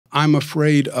I'm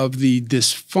afraid of the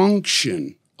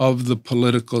dysfunction of the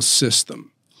political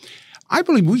system. I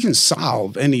believe we can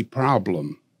solve any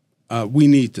problem we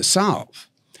need to solve.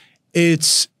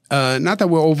 It's not that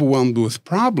we're overwhelmed with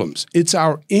problems. It's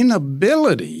our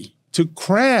inability to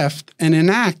craft and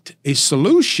enact a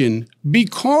solution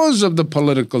because of the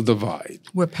political divide.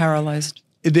 We're paralyzed.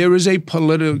 There is a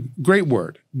great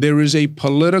word. There is a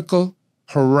political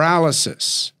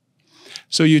paralysis.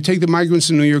 So you take the migrants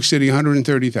in New York City,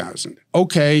 130,000.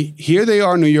 Okay, here they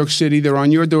are in New York City. They're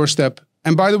on your doorstep.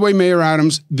 And by the way, Mayor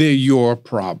Adams, they're your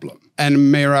problem.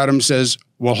 And Mayor Adams says,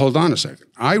 well, hold on a second.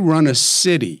 I run a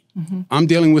city. Mm-hmm. I'm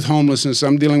dealing with homelessness.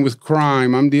 I'm dealing with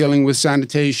crime. I'm dealing with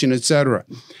sanitation, et cetera.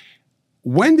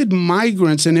 When did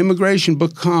migrants and immigration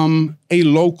become a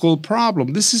local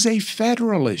problem? This is a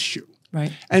federal issue.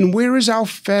 Right. And where is our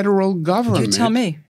federal government? You tell me.